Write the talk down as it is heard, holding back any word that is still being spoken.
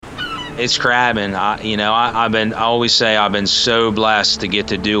It's crabbing. I always say I've been so blessed to get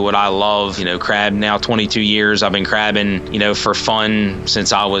to do what I love. Crab now 22 years. I've been crabbing, for fun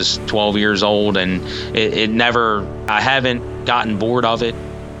since I was 12 years old, and I haven't gotten bored of it.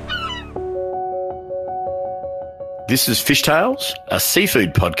 This is Fish Tales, a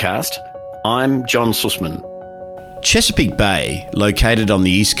seafood podcast. I'm John Sussman. Chesapeake Bay, located on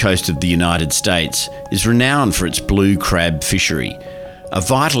the east coast of the United States, is renowned for its blue crab fishery, a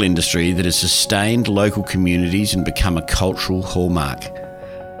vital industry that has sustained local communities and become a cultural hallmark.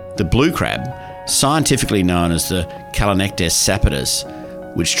 The blue crab, scientifically known as the Calanectes sapidus,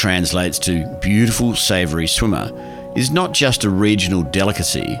 which translates to beautiful savoury swimmer, is not just a regional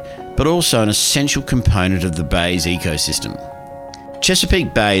delicacy, but also an essential component of the bay's ecosystem.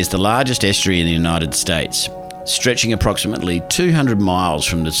 Chesapeake Bay is the largest estuary in the United States, stretching approximately 200 miles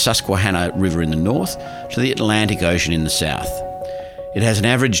from the Susquehanna River in the north to the Atlantic Ocean in the south. It has an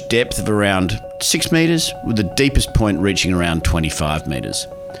average depth of around 6 metres, with the deepest point reaching around 25 metres.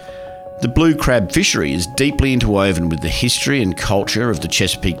 The blue crab fishery is deeply interwoven with the history and culture of the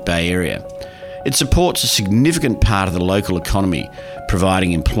Chesapeake Bay area. It supports a significant part of the local economy,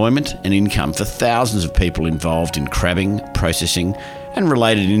 providing employment and income for thousands of people involved in crabbing, processing, and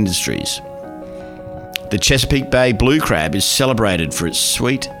related industries. The Chesapeake Bay blue crab is celebrated for its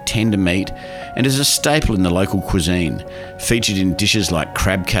sweet, tender meat and is a staple in the local cuisine, featured in dishes like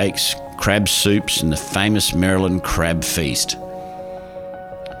crab cakes, crab soups, and the famous Maryland crab feast.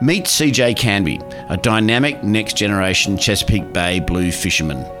 Meet CJ Canby, a dynamic next-generation Chesapeake Bay blue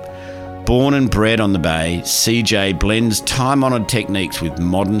fisherman. Born and bred on the bay, CJ blends time-honoured techniques with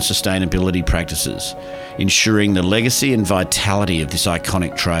modern sustainability practices, ensuring the legacy and vitality of this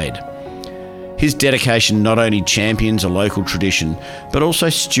iconic trade. His dedication not only champions a local tradition, but also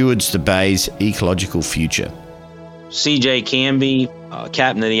stewards the bay's ecological future. CJ Canby,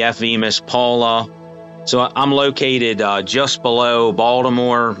 captain of the FV Miss Paula. So I'm located just below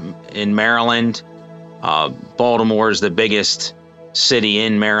Baltimore in Maryland. Baltimore is the biggest city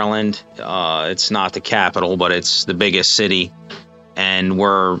in Maryland. It's not the capital, but it's the biggest city. And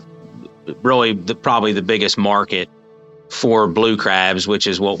we're really probably the biggest market for blue crabs, which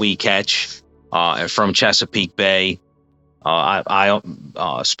is what we catch from Chesapeake Bay. I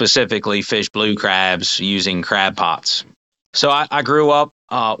specifically fish blue crabs using crab pots. So I grew up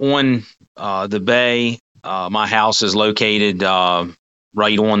on the bay. My house is located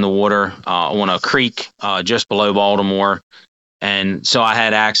right on the water, on a creek just below Baltimore. And so I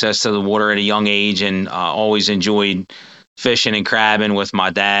had access to the water at a young age, and always enjoyed fishing and crabbing with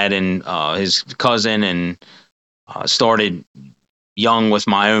my dad and his cousin, and started young with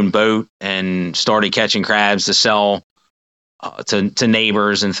my own boat and started catching crabs to sell to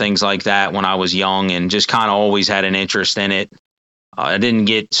neighbors and things like that when I was young, and just kind of always had an interest in it. I didn't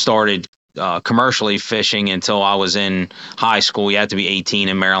get started commercially fishing until I was in high school. You had to be 18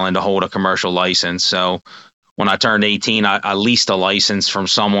 in Maryland to hold a commercial license. So when I turned 18, I leased a license from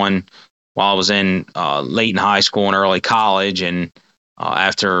someone while I was in late in high school and early college. And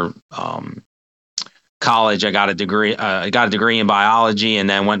after college, I got a degree. In biology, and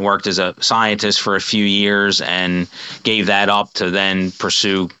then went and worked as a scientist for a few years, and gave that up to then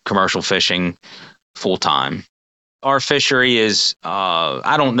pursue commercial fishing full time. Our fishery is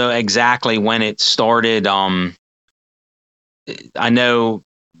I don't know exactly when it started. I know,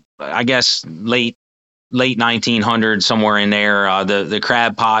 I guess late 1900s, somewhere in there. The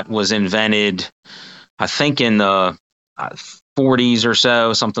crab pot was invented, I think, in the 40s or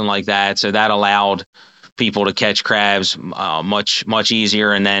so, something like that. So that allowed people to catch crabs much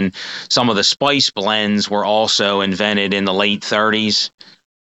easier. And then some of the spice blends were also invented in the late 30s.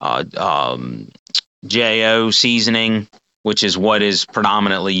 JO seasoning, which is what is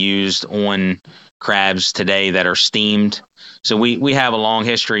predominantly used on crabs today that are steamed. So we have a long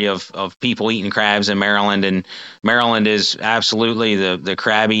history of people eating crabs in Maryland, and Maryland is absolutely the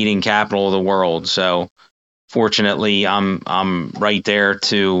crab eating capital of the world. So fortunately, I'm right there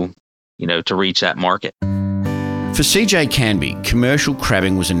to reach that market. For CJ Canby, commercial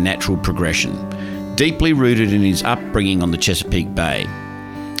crabbing was a natural progression, deeply rooted in his upbringing on the Chesapeake Bay.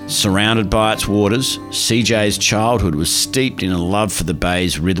 Surrounded by its waters, CJ's childhood was steeped in a love for the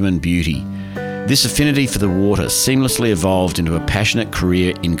bay's rhythm and beauty. This affinity for the water seamlessly evolved into a passionate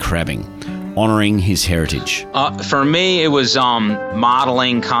career in crabbing, honouring his heritage. For me, it was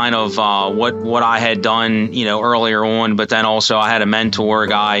modeling kind of what I had done, earlier on. But then also I had a mentor, a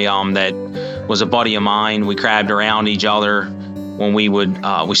guy that was a buddy of mine. We crabbed around each other when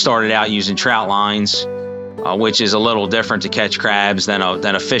we started out using trout lines, which is a little different to catch crabs than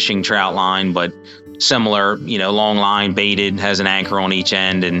a fishing trout line, but similar. Long line, baited, has an anchor on each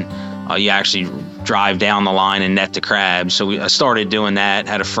end, and You actually drive down the line and net the crabs. So I started doing that,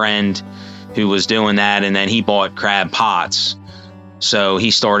 had a friend who was doing that, and then he bought crab pots. So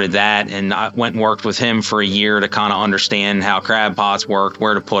he started that, and I went and worked with him for a year to kind of understand how crab pots worked,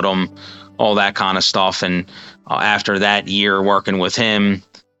 where to put them, all that kind of stuff. And after that year working with him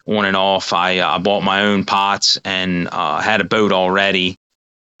on and off, I bought my own pots and had a boat already,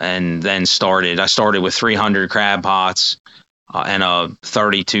 and then I started with 300 crab pots and a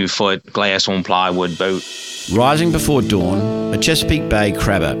 32-foot glass on plywood boat. Rising before dawn, a Chesapeake Bay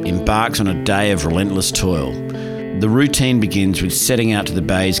crabber embarks on a day of relentless toil. The routine begins with setting out to the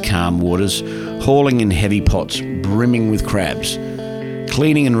bay's calm waters, hauling in heavy pots brimming with crabs.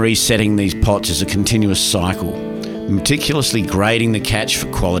 Cleaning and resetting these pots is a continuous cycle. Meticulously grading the catch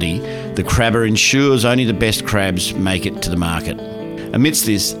for quality, the crabber ensures only the best crabs make it to the market. Amidst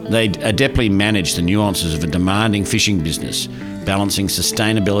this, they adeptly manage the nuances of a demanding fishing business, balancing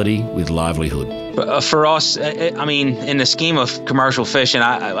sustainability with livelihood. For us, I mean, in the scheme of commercial fishing,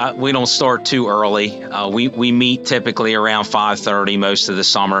 we don't start too early. We meet typically around 5:30 most of the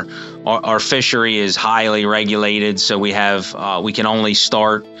summer. Our fishery is highly regulated, so we can only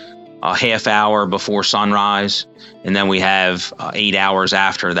start a half hour before sunrise, and then we have 8 hours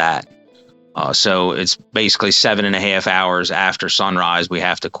after that. So it's basically 7.5 hours after sunrise we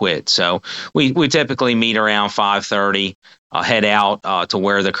have to quit. So we typically meet around 5:30, head out to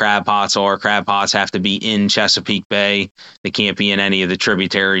where the crab pots are. Crab pots have to be in Chesapeake Bay. They can't be in any of the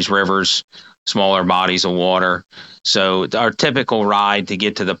tributaries, rivers, smaller bodies of water. So our typical ride to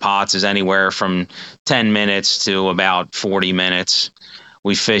get to the pots is anywhere from 10 minutes to about 40 minutes.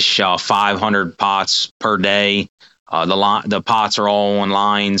 We fish 500 pots per day. The pots are all on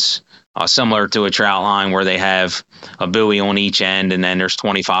lines, similar to a trout line where they have a buoy on each end, and then there's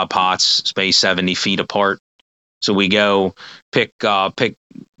 25 pots spaced 70 feet apart. So we go pick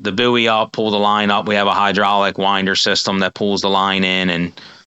the buoy up, pull the line up. We have a hydraulic winder system that pulls the line in, and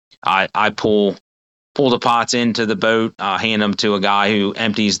I pull the pots into the boat, hand them to a guy who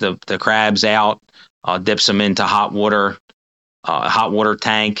empties the crabs out, dips them into hot water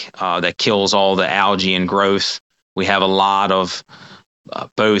tank that kills all the algae and growth. We have a lot of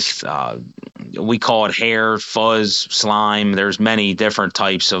both, we call it hair, fuzz, slime. There's many different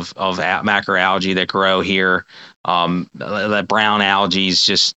types of macroalgae that grow here. That brown algae is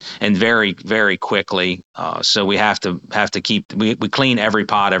just, and very, very quickly. So we have to keep, we clean every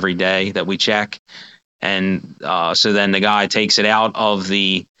pot every day that we check. And so then the guy takes it out of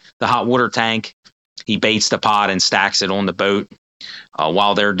the hot water tank. He baits the pot and stacks it on the boat.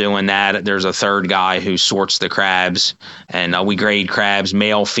 While they're doing that, there's a third guy who sorts the crabs, and we grade crabs,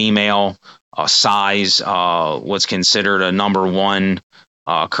 male, female, size, what's considered a number one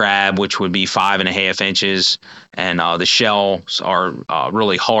crab, which would be 5.5 inches, and the shells are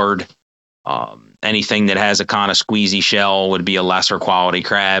really hard. Anything that has a kind of squeezy shell would be a lesser quality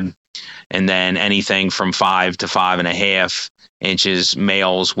crab, and then anything from 5 to 5.5 inches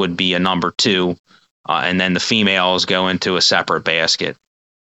males would be a number two. And then the females go into a separate basket.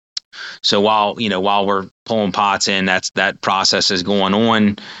 So while we're pulling pots in, that process is going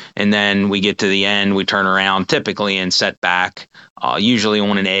on, and then we get to the end, we turn around typically and set back, usually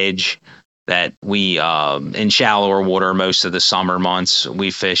on an edge that we in shallower water. Most of the summer months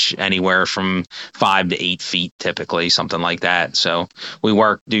we fish anywhere from 5 to 8 feet, typically something like that. So we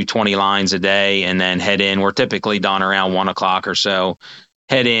do 20 lines a day and then head in. We're typically done around 1 o'clock or so.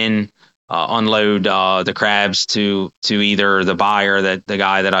 Head in. Unload the crabs to either the buyer, the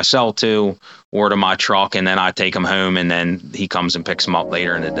guy that I sell to, or to my truck, and then I take them home, and then he comes and picks them up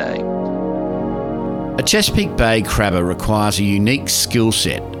later in the day. A Chesapeake Bay crabber requires a unique skill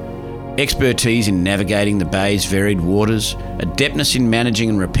set, expertise in navigating the bay's varied waters, adeptness in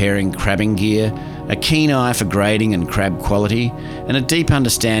managing and repairing crabbing gear, a keen eye for grading and crab quality, and a deep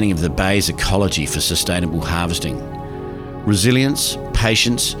understanding of the bay's ecology for sustainable harvesting. Resilience,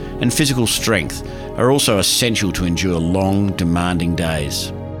 patience, and physical strength are also essential to endure long, demanding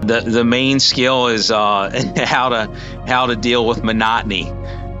days. The main skill is how to deal with monotony.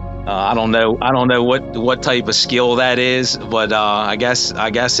 I don't know what type of skill that is, but I guess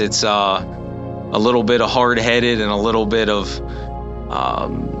it's a little bit of hard-headed and a little bit of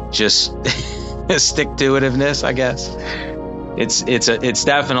just stick-to-itiveness, I guess. It's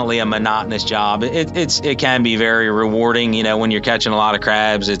definitely a monotonous job. It can be very rewarding, when you're catching a lot of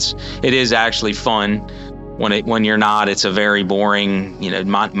crabs. It is actually fun. When you're not, it's a very boring,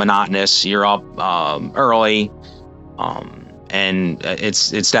 monotonous. You're up early, and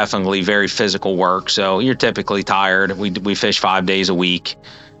it's definitely very physical work. So you're typically tired. We fish 5 days a week,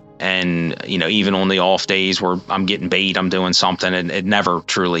 And, even on the off days where I'm getting bait, I'm doing something, and it never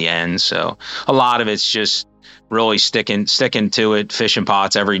truly ends. So a lot of it's just really sticking to it, fishing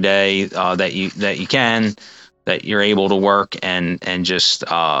pots every day that you're able to work, and just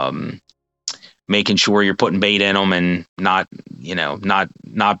making sure you're putting bait in them, and not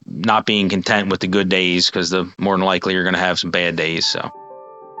being content with the good days, because the more than likely you're going to have some bad days. So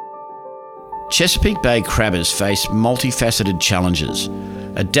Chesapeake Bay crabbers face multifaceted challenges,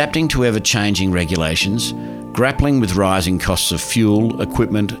 adapting to ever-changing regulations, grappling with rising costs of fuel,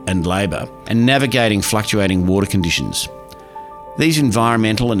 equipment and labour, and navigating fluctuating water conditions. These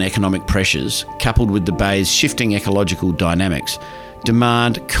environmental and economic pressures, coupled with the bay's shifting ecological dynamics,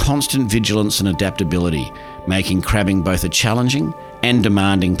 demand constant vigilance and adaptability, making crabbing both a challenging and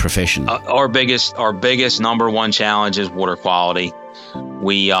demanding profession. Our biggest number one challenge is water quality.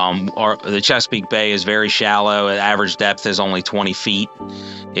 The Chesapeake Bay is very shallow. The average depth is only 20 feet.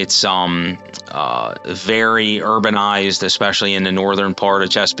 It's very urbanized, especially in the northern part of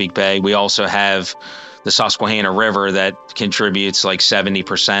Chesapeake Bay. We also have the Susquehanna River that contributes like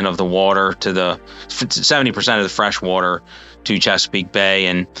 70% of the water to 70% of the fresh water to Chesapeake Bay,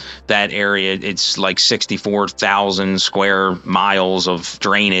 and that area, it's like 64,000 square miles of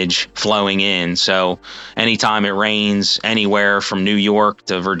drainage flowing in. So anytime it rains anywhere from New York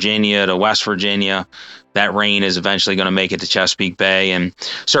to Virginia to West Virginia, that rain is eventually going to make it to Chesapeake Bay. And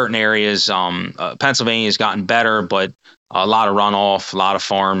certain areas, Pennsylvania's gotten better, but a lot of runoff, a lot of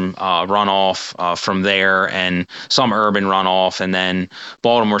farm runoff from there, and some urban runoff. And then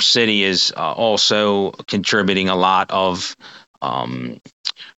Baltimore City is also contributing a lot of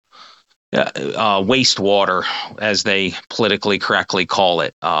wastewater, as they politically correctly call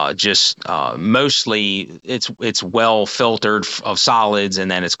it. Mostly it's well filtered of solids, and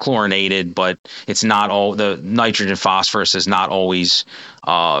then it's chlorinated, but it's not all. The nitrogen phosphorus is not always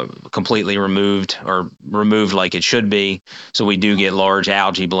completely removed like it should be. So we do get large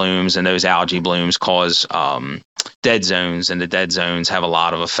algae blooms, and those algae blooms cause dead zones, and the dead zones have a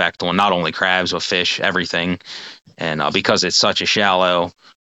lot of effect on not only crabs but fish, everything. And because it's such a shallow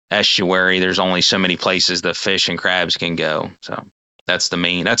estuary, there's only so many places that fish and crabs can go. So that's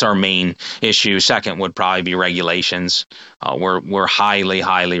our main issue. Second would probably be regulations. We're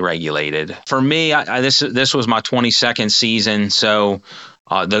highly regulated. For me, this was my 22nd season. So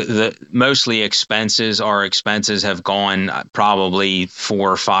the mostly expenses, our expenses have gone probably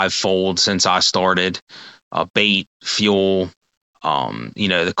 4 or 5 fold since I started. Bait, fuel,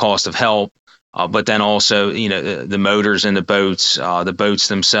 the cost of help. But then also, the motors in the boats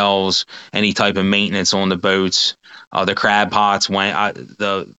themselves, any type of maintenance on the boats, the crab pots.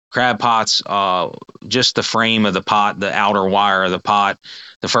 Just the frame of the pot, the outer wire of the pot.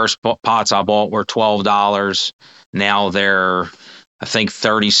 The first pots I bought were $12. Now they're, I think,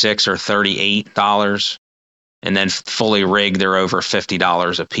 $36 or $38, and then fully rigged, they're over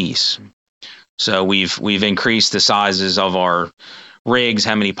 $50 a piece. So we've increased the sizes of our rigs,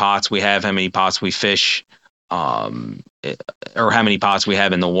 how many pots we have, how many pots we fish, or how many pots we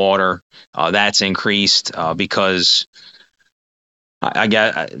have in the water. That's increased because that's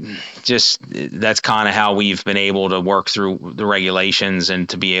kind of how we've been able to work through the regulations, and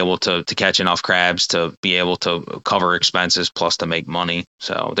to be able to catch enough crabs to be able to cover expenses plus to make money.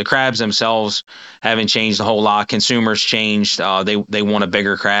 So the crabs themselves haven't changed a whole lot. Consumers changed. They want a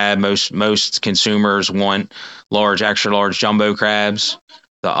bigger crab. Most consumers want large, extra large jumbo crabs.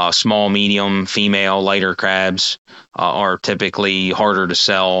 The small, medium, female, lighter crabs are typically harder to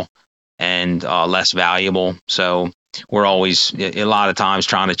sell and less valuable. So we're always, a lot of times,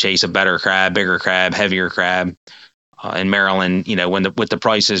 trying to chase a better crab, bigger crab, heavier crab. In Maryland, with the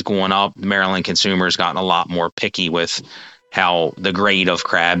prices going up, Maryland consumers gotten a lot more picky with how the grade of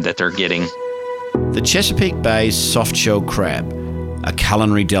crab that they're getting. The Chesapeake Bay's soft-shell crab, a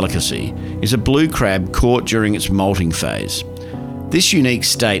culinary delicacy, is a blue crab caught during its molting phase. This unique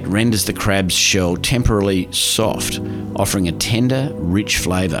state renders the crab's shell temporarily soft, offering a tender, rich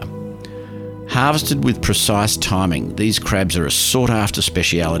flavour. Harvested with precise timing, these crabs are a sought-after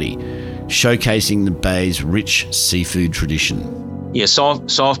speciality, showcasing the bay's rich seafood tradition. Yeah,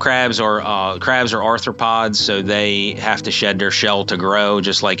 soft crabs are arthropods, so they have to shed their shell to grow,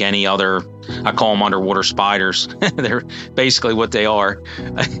 just like any other. I call them underwater spiders. They're basically what they are.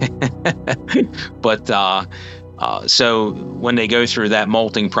 But So when they go through that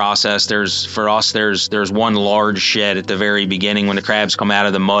molting process, there's one large shed at the very beginning when the crabs come out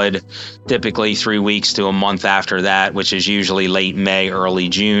of the mud, typically 3 weeks to a month after that, which is usually late May, early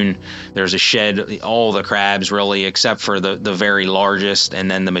June. There's a shed. All the crabs really, except for the very largest,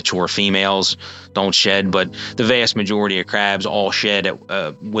 and then the mature females don't shed, but the vast majority of crabs all shed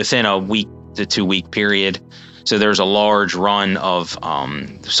within a week to 2 week period. So there's a large run of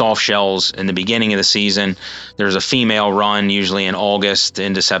soft shells in the beginning of the season. There's a female run usually in August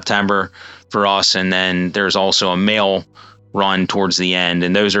into September for us, and then there's also a male run towards the end,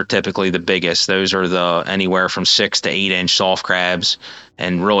 and those are typically the biggest. Those are the anywhere from 6 to 8 inch soft crabs,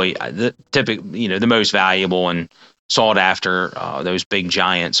 and really the most valuable and sought after. Those big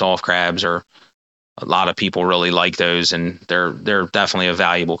giant soft crabs are. A lot of people really like those, and they're definitely a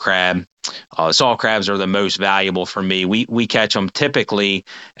valuable crab. Salt crabs are the most valuable for me. We catch them typically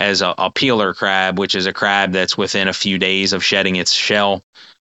as a peeler crab, which is a crab that's within a few days of shedding its shell.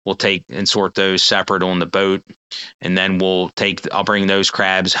 We'll take and sort those separate on the boat, and then I'll bring those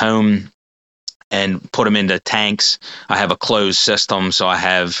crabs home and put them into tanks. I have a closed system, so I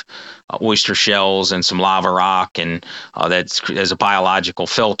have oyster shells and some lava rock, and that's as a biological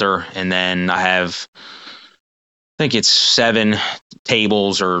filter. And then I have, I think it's 7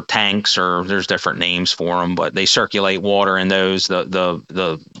 tables or tanks, or there's different names for them, but they circulate water in those.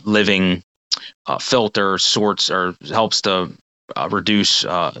 The living filter sorts or helps to reduce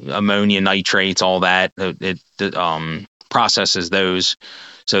ammonia, nitrates, all that. It processes those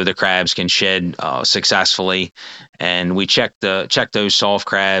so the crabs can shed successfully. And we check those soft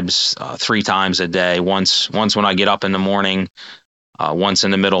crabs 3 times a day. Once when I get up in the morning, once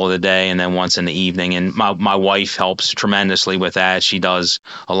in the middle of the day, and then once in the evening. And my wife helps tremendously with that. She does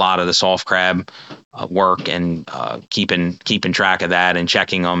a lot of the soft crab work and keeping track of that and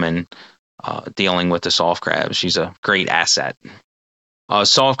checking them and dealing with the soft crabs. She's a great asset.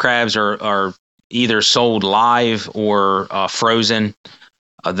 Soft crabs are either sold live or frozen.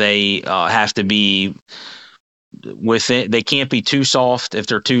 They have to be within. They can't be too soft. If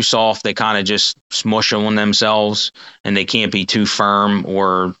they're too soft, they kind of just smush on themselves, and they can't be too firm,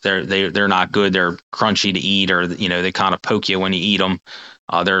 or they're not good. They're crunchy to eat, or they kind of poke you when you eat them.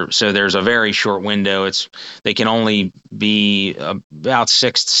 So there's a very short window. They can only be about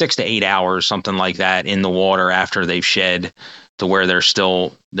 6 to 8 hours, something like that, in the water after they've shed, to where they're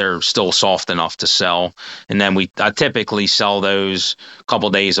still soft enough to sell. And then I typically sell those a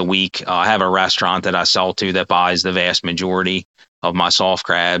couple days a week. I have a restaurant that I sell to that buys the vast majority of my soft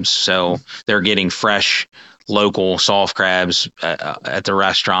crabs, so they're getting fresh local soft crabs at the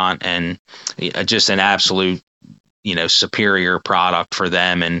restaurant, and just an absolute superior product for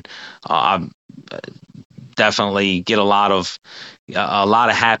them. And I definitely get a lot of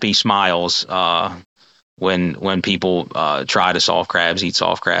happy smiles when people try to soft crabs, eat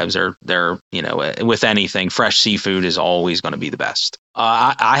soft crabs. They're with anything, fresh seafood is always going to be the best.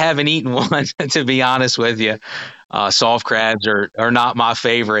 I haven't eaten one, to be honest with you. Soft crabs are not my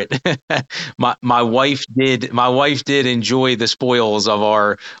favorite. My wife did enjoy the spoils of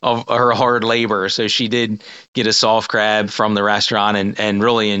her hard labor, so she did get a soft crab from the restaurant and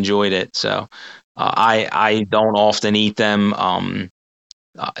really enjoyed it. So I don't often eat them.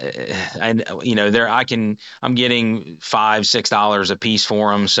 And I'm getting $5-6 a piece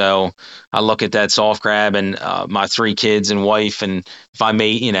for them. So I look at that soft crab and my 3 kids and wife, and if I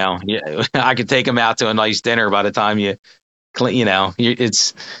may, I could take them out to a nice dinner by the time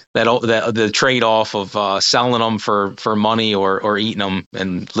it's the trade off of selling them for money or eating them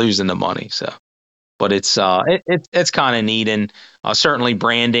and losing the money. So. But it's kind of neat, and certainly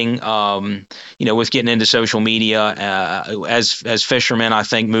branding. With getting into social media, as fishermen, I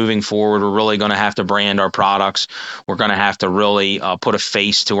think moving forward, we're really going to have to brand our products. We're going to have to really put a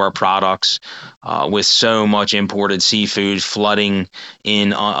face to our products. With so much imported seafood flooding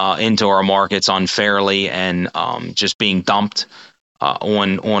into our markets unfairly and just being dumped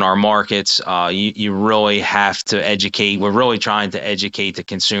on our markets, you really have to educate. We're really trying to educate the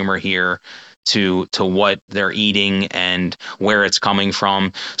consumer here to what they're eating and where it's coming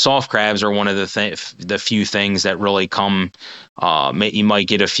from. Soft crabs are one of the few things that really come. You might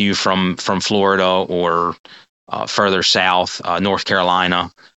get a few from Florida or further south, North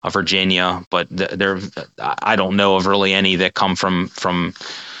Carolina, Virginia, but I don't know of really any that come from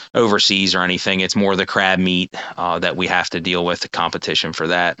overseas or anything. It's more the crab meat that we have to deal with, the competition for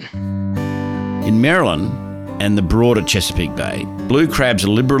that. In Maryland and the broader Chesapeake Bay, blue crabs are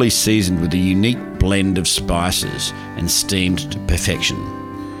liberally seasoned with a unique blend of spices and steamed to perfection.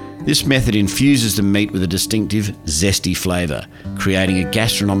 This method infuses the meat with a distinctive, zesty flavour, creating a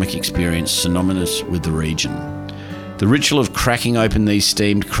gastronomic experience synonymous with the region. The ritual of cracking open these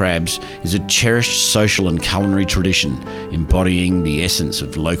steamed crabs is a cherished social and culinary tradition, embodying the essence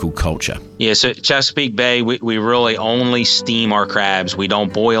of local culture. Yeah, so Chesapeake Bay, we really only steam our crabs. We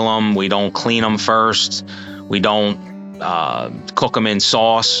don't boil them. We don't clean them first. We don't cook them in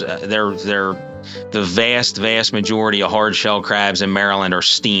sauce. They're the vast majority of hard shell crabs in Maryland are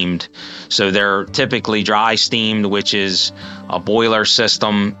steamed. So they're typically dry steamed, which is a boiler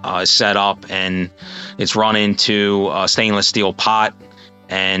system set up, and it's run into a stainless steel pot,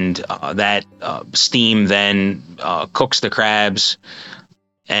 and that steam then cooks the crabs,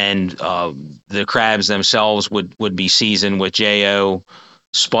 and the crabs themselves would be seasoned with JO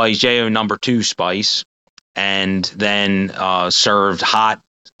spice, JO number 2 spice, and then served hot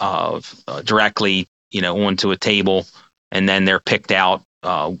directly, onto a table, and then they're picked out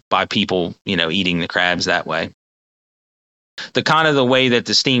by people, eating the crabs that way. The way that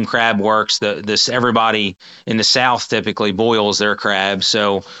the steamed crab works, everybody in the South typically boils their crabs,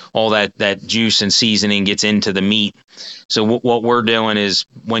 so all that juice and seasoning gets into the meat. So what we're doing is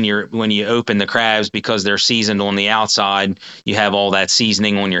when you open the crabs, because they're seasoned on the outside, you have all that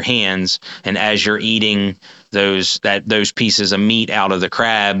seasoning on your hands, and as you're eating those pieces of meat out of the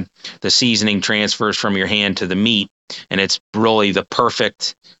crab, the seasoning transfers from your hand to the meat, and it's really the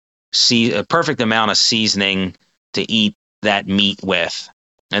perfect amount of seasoning to eat that meat with.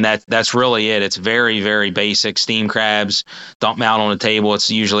 And that's really it. It's very, very basic. Steamed crabs, dump them out on the table.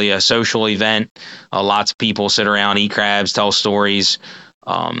 It's usually a social event. Lots of people sit around, eat crabs, tell stories,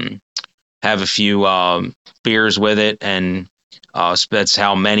 have a few beers with it, and that's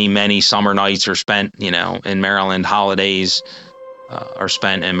how many summer nights are spent, in Maryland. Holidays are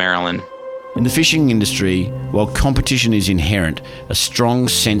spent in Maryland. In the fishing industry, while competition is inherent, a strong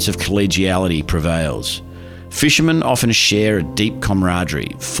sense of collegiality prevails. Fishermen often share a deep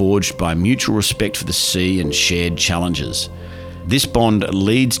camaraderie forged by mutual respect for the sea and shared challenges. This bond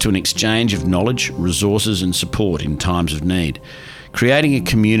leads to an exchange of knowledge, resources and support in times of need, creating a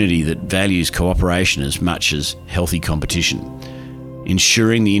community that values cooperation as much as healthy competition,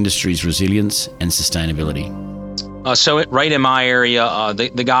 ensuring the industry's resilience and sustainability. So right in my area,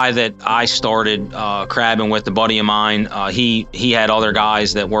 the guy that I started crabbing with, a buddy of mine, he had other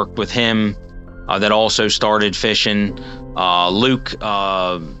guys that worked with him that also started fishing. Luke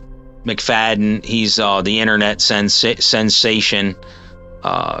McFadden, he's the internet sensation,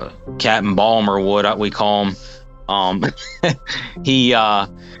 Captain Balmerwood, we call him. He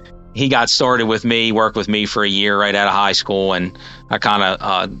got started with me, worked with me for a year right out of high school, and I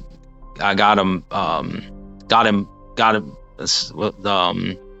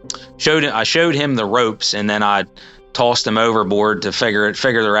showed him the ropes, and then I tossed him overboard to figure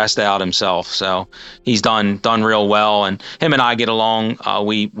the rest out himself. So he's done real well, and him and I get along.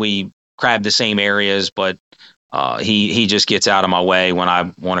 We crab the same areas, but he just gets out of my way when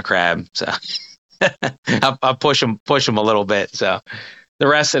I want to crab. So I push him a little bit. So the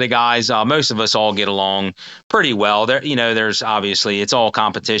rest of the guys, most of us all get along pretty well. There's obviously, it's all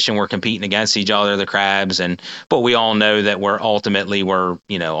competition. We're competing against each other, the crabs, but we all know that we're all want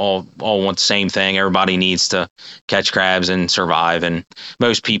the same thing. Everybody needs to catch crabs and survive. And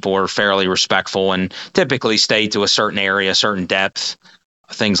most people are fairly respectful and typically stay to a certain area, certain depth,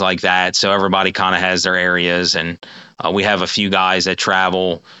 things like that. So everybody kind of has their areas, and we have a few guys that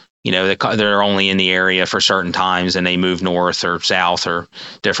travel. They're only in the area for certain times, and they move north or south or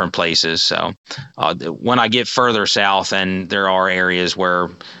different places. So when I get further south, and there are areas where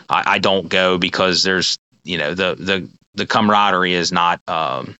I don't go because there's, the camaraderie is not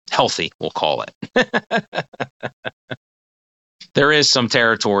healthy, we'll call it. There is some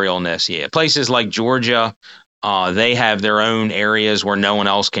territorialness. Yeah. Places like Georgia, they have their own areas where no one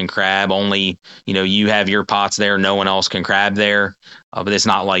else can crab. Only, you have your pots there, no one else can crab there. But it's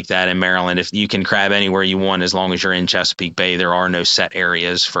not like that in Maryland. If you can crab anywhere you want, as long as you're in Chesapeake Bay, there are no set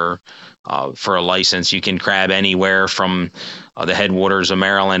areas for a license. You can crab anywhere from the headwaters of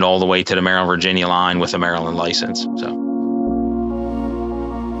Maryland all the way to the Maryland-Virginia line with a Maryland license. So.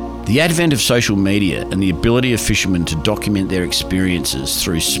 The advent of social media and the ability of fishermen to document their experiences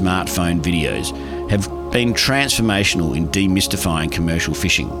through smartphone videos have been transformational in demystifying commercial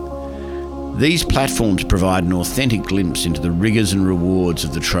fishing. These platforms provide an authentic glimpse into the rigours and rewards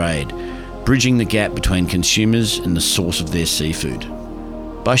of the trade, bridging the gap between consumers and the source of their seafood.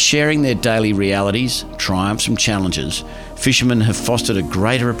 By sharing their daily realities, triumphs and challenges, fishermen have fostered a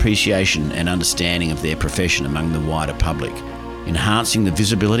greater appreciation and understanding of their profession among the wider public, enhancing the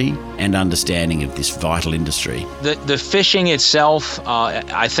visibility and understanding of this vital industry. The fishing itself,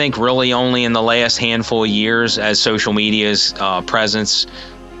 I think really only in the last handful of years, as social media's presence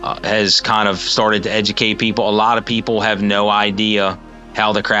has kind of started to educate people. A lot of people have no idea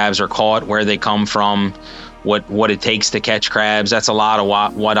how the crabs are caught, where they come from, what it takes to catch crabs. That's a lot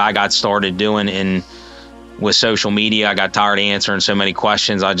of what I got started doing with social media. I got tired of answering so many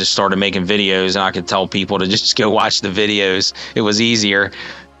questions. I just started making videos, and I could tell people to just go watch the videos. It was easier.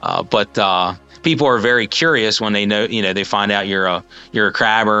 But people are very curious when they know, they find out you're a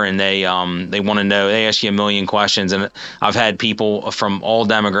crabber, and they want to know. They ask you a million questions, and I've had people from all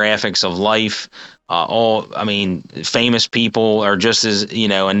demographics of life. Famous people are just as,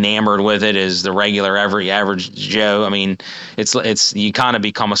 enamored with it as the regular, average Joe. I mean, it's you kind of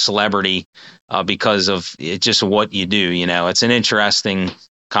become a celebrity because of it, just what you do. It's an interesting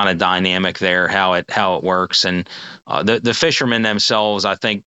kind of dynamic there, how it works. And the fishermen themselves, I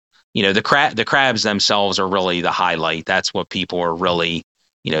think, the crabs themselves are really the highlight. That's what people are really,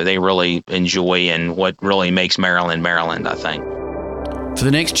 they really enjoy, and what really makes Maryland, I think. For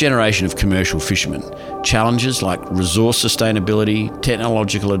the next generation of commercial fishermen, challenges like resource sustainability,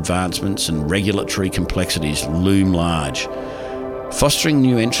 technological advancements, and regulatory complexities loom large. Fostering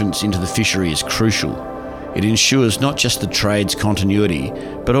new entrants into the fishery is crucial. It ensures not just the trade's continuity,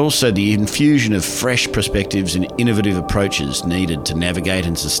 but also the infusion of fresh perspectives and innovative approaches needed to navigate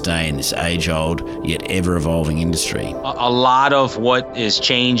and sustain this age-old yet ever-evolving industry. A lot of what is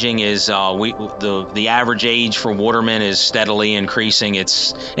changing is the average age for watermen is steadily increasing.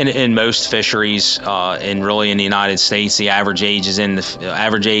 It's in most fisheries, and really in the United States, the average age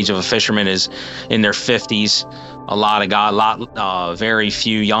average age of a fisherman is in their 50s. Very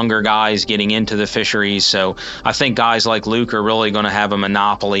few younger guys getting into the fisheries. So I think guys like Luke are really going to have a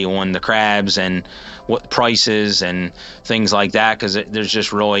monopoly on the crabs and what prices and things like that, because there's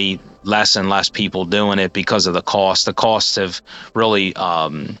just really less and less people doing it because of the cost. The costs have really,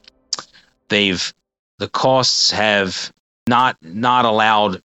 the costs have not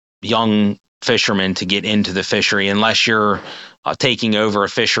allowed young fishermen to get into the fishery unless you're taking over a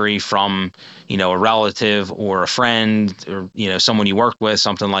fishery from, a relative or a friend, or, someone you work with,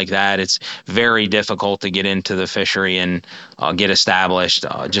 something like that. It's very difficult to get into the fishery and get established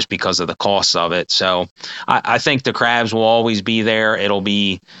just because of the cost of it. So I think the crabs will always be there. It'll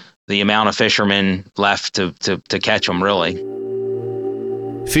be the amount of fishermen left to catch them, really.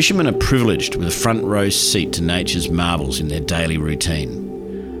 Fishermen are privileged with a front row seat to nature's marvels in their daily routine.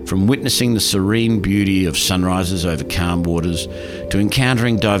 From witnessing the serene beauty of sunrises over calm waters to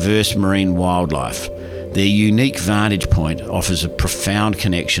encountering diverse marine wildlife, their unique vantage point offers a profound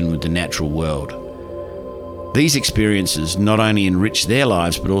connection with the natural world. These experiences not only enrich their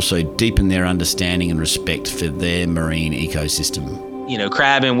lives but also deepen their understanding and respect for their marine ecosystem.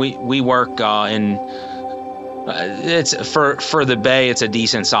 Crabbing, we work in. It's for the bay. It's a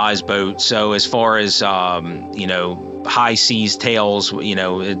decent sized boat. So as far as high seas tails,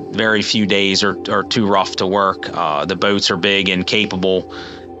 very few days are too rough to work. The boats are big and capable,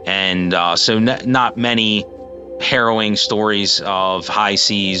 and so not many harrowing stories of high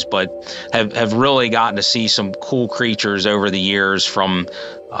seas, but have really gotten to see some cool creatures over the years, from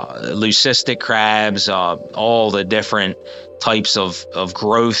leucistic crabs, all the different types of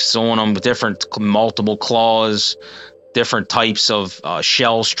growths on them, different multiple claws, different types of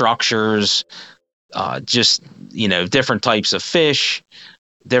shell structures, different types of fish,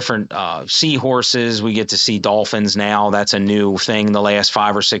 different seahorses. We get to see dolphins now. That's a new thing the last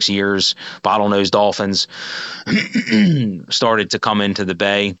 5 or 6 years. Bottlenose dolphins started to come into the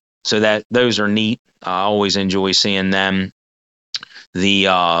bay. So those are neat. I always enjoy seeing them.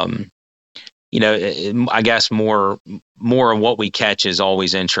 I guess more of what we catch is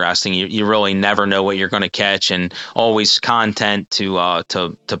always interesting. You really never know what you're going to catch, and always content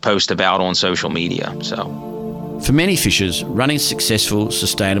to post about on social media. So, for many fishers, running a successful,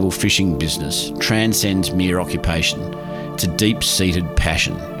 sustainable fishing business transcends mere occupation. It's a deep-seated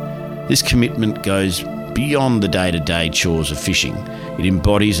passion. This commitment goes beyond the day-to-day chores of fishing. It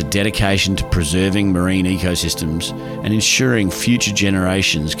embodies a dedication to preserving marine ecosystems and ensuring future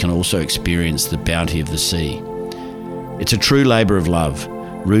generations can also experience the bounty of the sea. It's a true labour of love,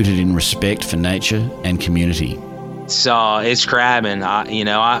 rooted in respect for nature and community. It's crabbing.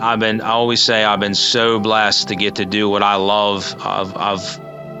 I always say I've been so blessed to get to do what I love. I've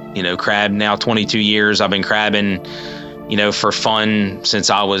crabbed now 22 years. I've been crabbing for fun since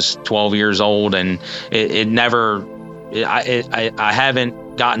I was 12 years old, and I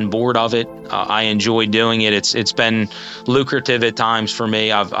haven't gotten bored of it. I enjoy doing it. It's been lucrative at times for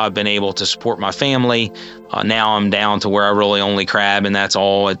me. I've been able to support my family. Now I'm down to where I really only crab, and that's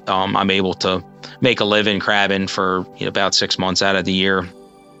all. I'm able to make a living crabbing for about 6 months out of the year.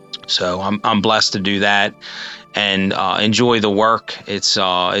 So I'm blessed to do that. and enjoy the work. It's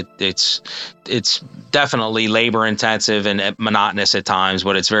definitely labor intensive and monotonous at times,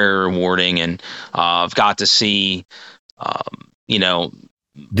 but it's very rewarding. And I've got to see,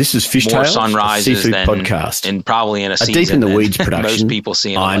 this is Fish more Tales, sunrises a seafood than podcast. and probably in a season. Deep in the Weeds production. Most people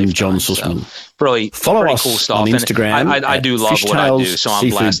see in a I'm lifetime. John Sussman. So, really, Follow pretty us cool stuff. on Instagram. And I do love what I do, so I'm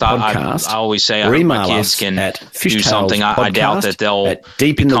blessed. I always say I hope my kids can do something. I doubt that they'll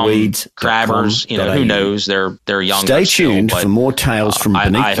become crabbers. Who knows? They're young. Stay tuned for more tales from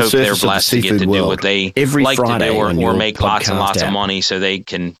beneath the surface of the seafood world. I hope they're blessed to get to do what they like Friday to do, or make lots and lots app. of money, so they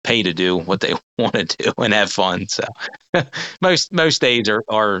can pay to do what they want to do and have fun. So most days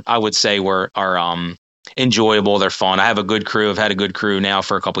are I would say are enjoyable. They're fun. I have a good crew. I've had a good crew now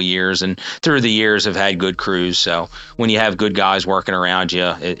for a couple of years, and through the years I've had good crews. So when you have good guys working around you,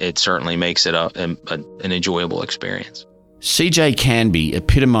 it certainly makes it an enjoyable experience. CJ Canby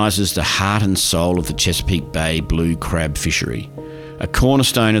epitomises the heart and soul of the Chesapeake Bay blue crab fishery, a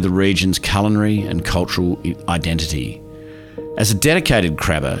cornerstone of the region's culinary and cultural identity. As a dedicated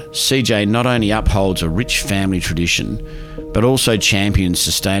crabber, CJ not only upholds a rich family tradition, but also champions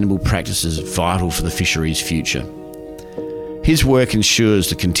sustainable practices vital for the fishery's future. His work ensures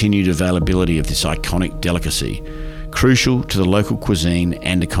the continued availability of this iconic delicacy, crucial to the local cuisine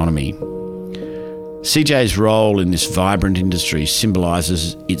and economy. CJ's role in this vibrant industry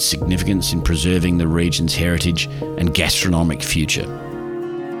symbolises its significance in preserving the region's heritage and gastronomic future.